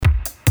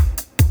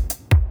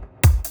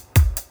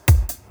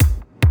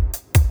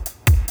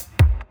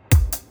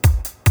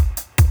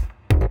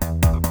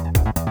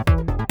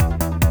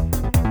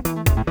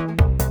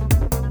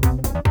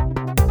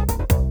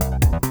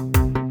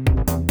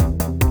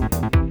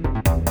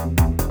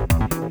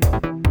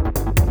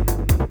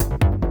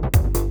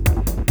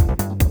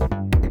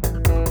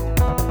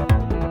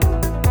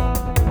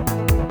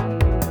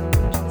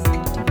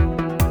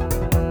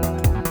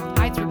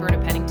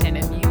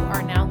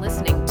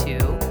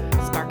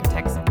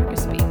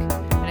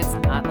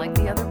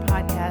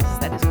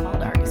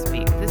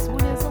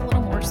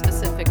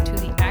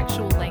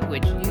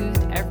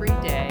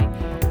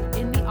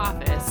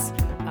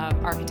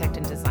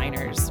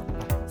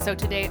So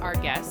today our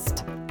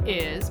guest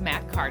is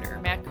Matt Carter.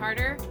 Matt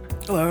Carter.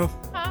 Hello.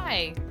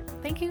 Hi.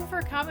 Thank you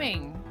for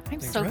coming. I'm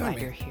so glad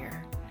you're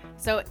here.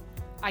 So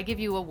I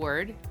give you a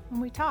word when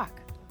we talk.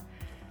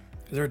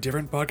 Is there a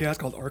different podcast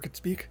called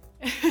archi-speak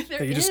that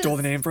you is. just stole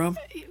the name from?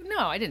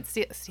 No, I didn't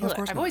steal it.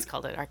 I've always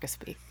called it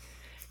archi-speak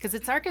because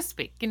it's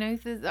archi-speak. You know,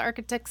 the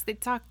architects, they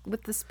talk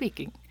with the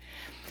speaking.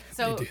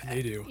 So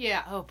they do.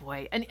 Yeah. Oh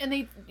boy. And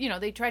they,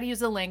 they try to use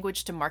the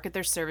language to market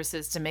their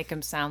services to make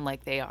them sound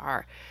like they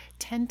are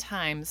 10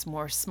 times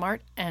more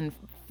smart and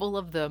full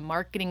of the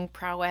marketing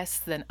prowess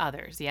than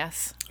others.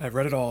 Yes. I've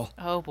read it all.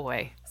 Oh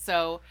boy.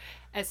 So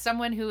as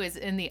someone who is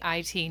in the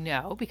IT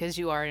know, because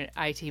you are an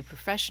IT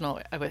professional,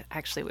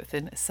 actually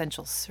within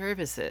essential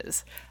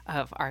services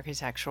of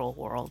architectural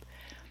world,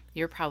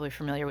 you're probably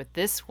familiar with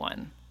this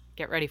one.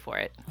 Get ready for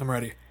it. I'm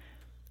ready.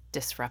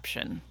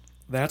 Disruption.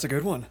 That's a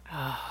good one.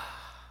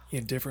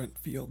 In different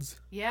fields.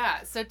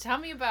 Yeah. So tell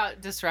me about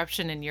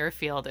disruption in your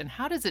field and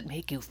how does it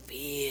make you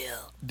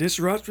feel?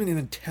 Disruption in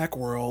the tech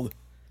world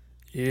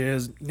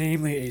is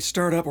namely a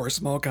startup or a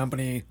small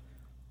company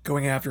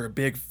going after a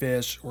big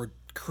fish or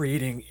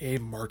creating a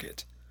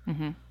market.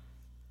 Mm-hmm.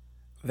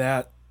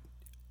 That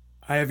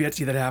I have yet to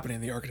see that happen in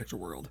the architecture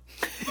world.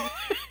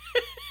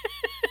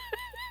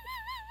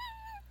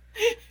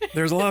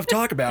 There's a lot of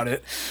talk about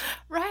it.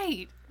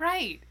 Right.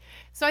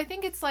 So I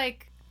think it's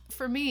like,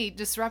 for me,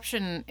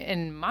 disruption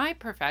in my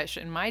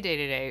profession, my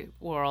day-to-day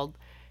world,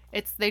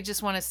 they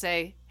just want to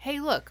say, hey,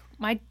 look,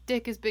 my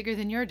dick is bigger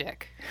than your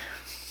dick.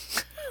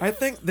 I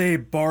think they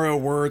borrow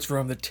words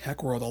from the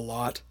tech world a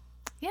lot.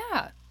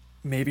 Yeah.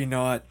 Maybe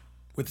not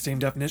with the same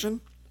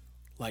definition.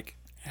 Like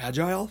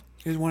agile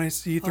is one I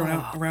see thrown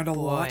around a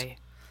lot.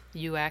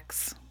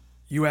 UX.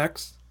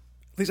 At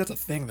least that's a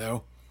thing,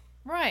 though.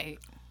 Right.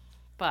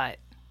 But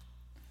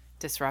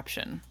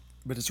disruption.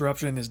 But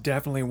disruption is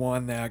definitely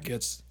one that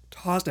gets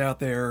tossed out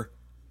there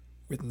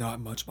with not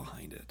much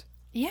behind it.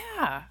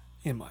 Yeah.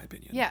 In my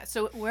opinion. Yeah.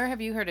 So where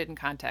have you heard it in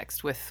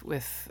context with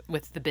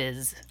the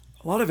biz?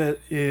 A lot of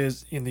it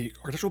is in the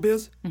architectural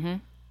biz. Mm-hmm.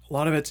 A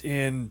lot of it's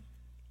in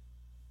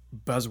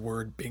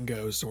buzzword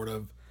bingo, sort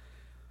of.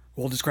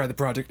 We'll describe the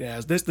project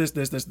as this,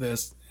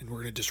 and we're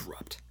going to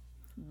disrupt.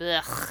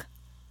 Blech.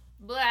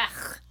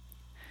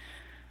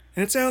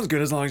 And it sounds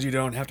good as long as you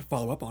don't have to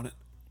follow up on it.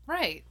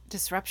 Right.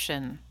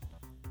 Disruption.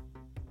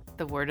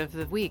 The word of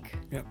the week.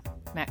 Yep.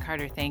 Matt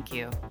Carter, thank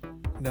you.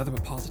 Nothing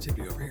but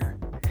positivity over here.